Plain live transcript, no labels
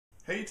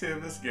Hey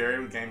YouTube, this is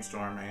Gary with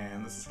GameStorm,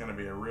 and this is going to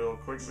be a real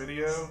quick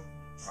video.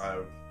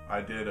 I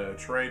did a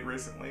trade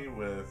recently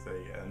with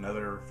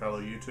another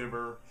fellow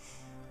YouTuber,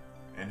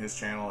 and his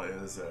channel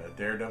is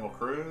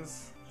daredevilcruz.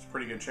 It's a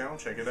pretty good channel,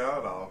 check it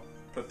out. I'll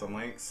put the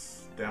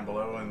links down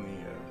below in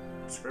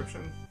the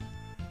description.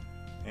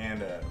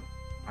 And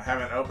I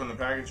haven't opened the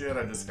package yet,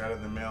 I just got it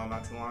in the mail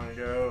not too long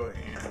ago,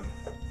 and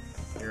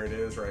here it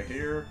is right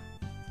here.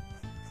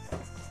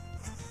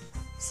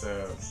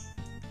 So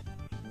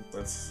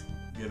let's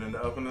get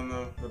into opening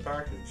the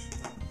package.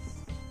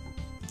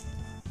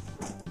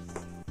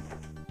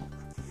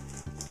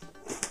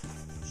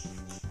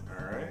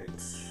 Alright,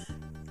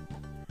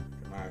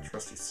 got my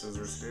trusty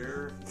scissors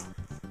here.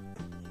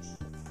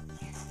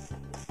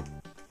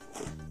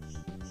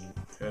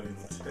 Cutting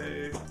the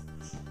tape.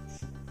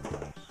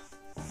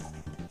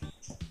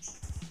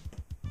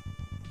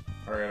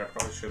 Alright, I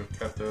probably should have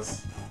cut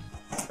this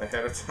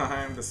ahead of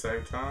time to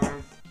save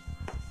time.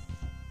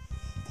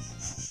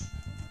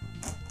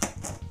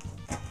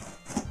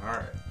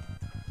 Alright,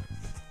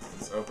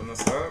 let's open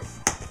this up.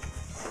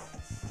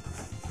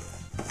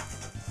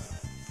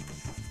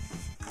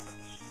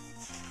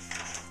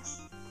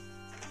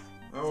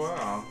 Oh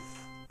wow.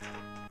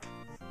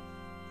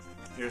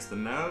 Here's the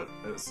note.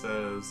 It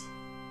says,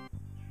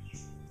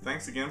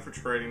 "Thanks again for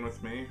trading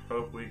with me.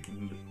 Hope we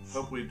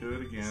do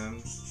it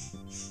again.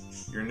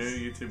 Your new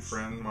YouTube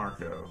friend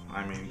Marco.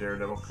 I mean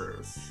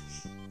daredevilcruz."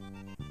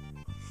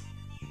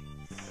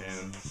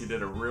 And he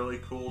did a really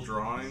cool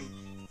drawing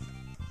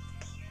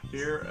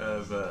here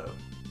of the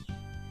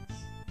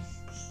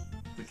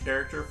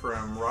character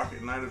from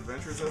Rocket Knight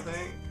Adventures, I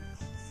think.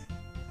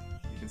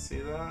 You can see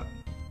that.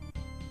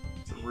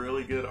 It's a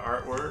really good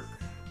artwork.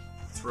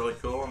 It's really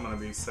cool. I'm going to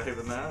be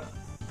saving that.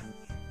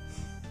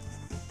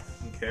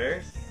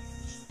 Okay.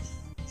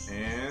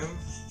 And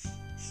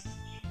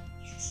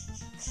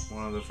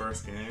one of the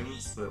first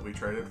games that we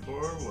traded for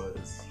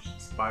was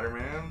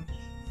Spider-Man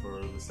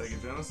for the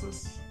Sega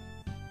Genesis.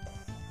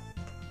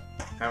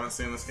 Haven't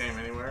seen this game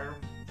anywhere.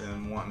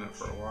 Been wanting it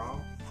for a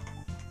while,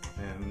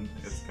 and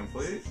it's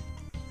complete.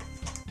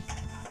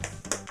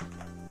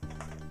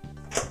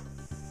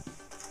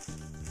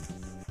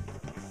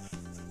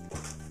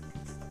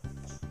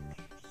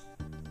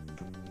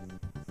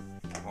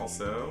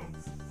 Also,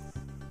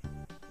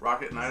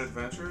 Rocket Knight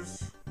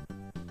Adventures.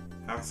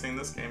 Haven't seen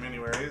this game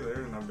anywhere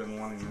either, and I've been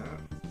wanting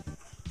that.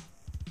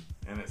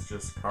 And it's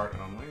just card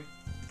only.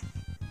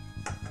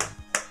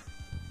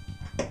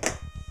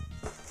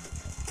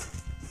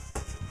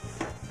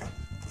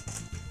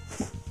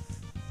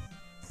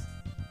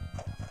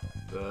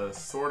 The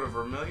Sword of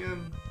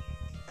Vermilion,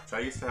 which I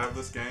used to have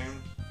this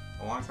game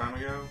a long time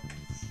ago,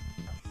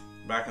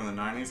 back in the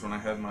 90s when I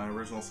had my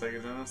original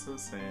Sega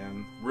Genesis,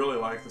 and really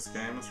like this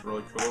game. It's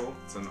really cool.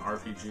 It's an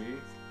RPG,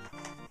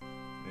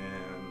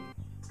 and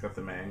it's got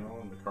the manual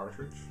and the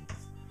cartridge.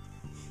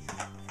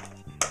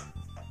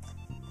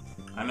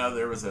 I know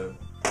there was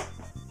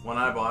when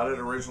I bought it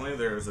originally,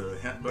 there was a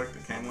hint book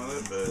that came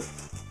with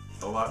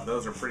it, but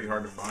those are pretty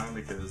hard to find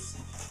because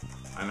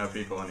I know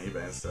people on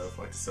eBay and stuff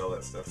like to sell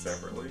that stuff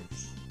separately.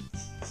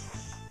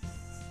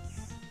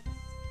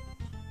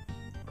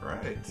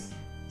 Alright,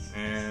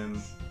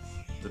 and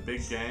the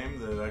big game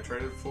that I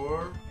traded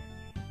for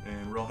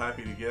and real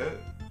happy to get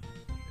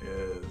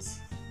is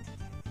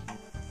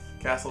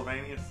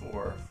Castlevania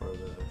 4 for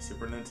the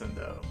Super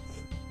Nintendo.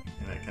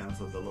 And it comes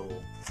with a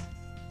little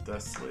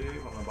dust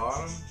sleeve on the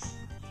bottom.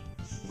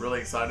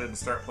 Really excited to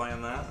start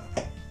playing that.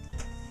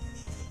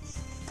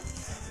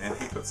 And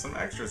he put some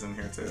extras in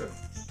here too.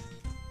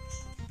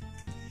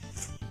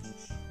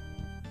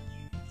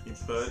 He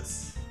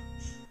puts,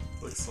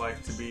 looks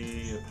like to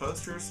be a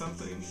poster or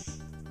something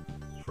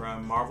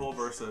from Marvel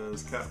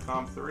vs.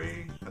 Capcom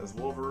 3. Has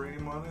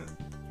Wolverine on it.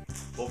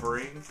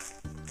 Wolverine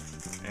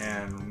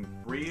and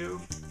Ryu.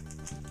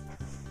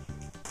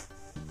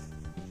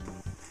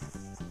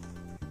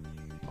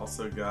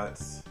 Also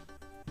got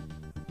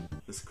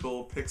this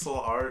cool pixel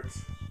art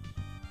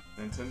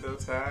Nintendo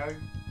tag.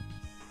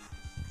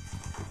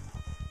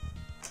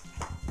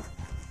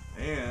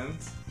 And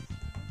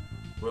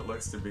what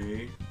looks to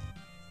be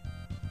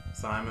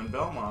Simon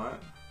Belmont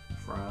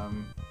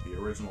from the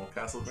original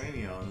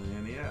Castlevania on the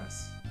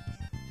NES.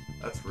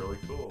 That's really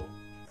cool.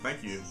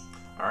 Thank you.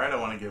 Alright, I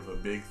want to give a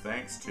big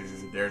thanks to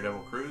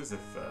daredevilcruz. If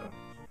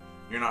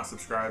you're not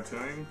subscribed to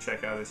him,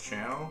 check out his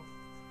channel.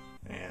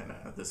 And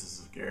this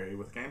is Gary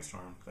with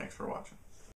GameStorm. Thanks for watching.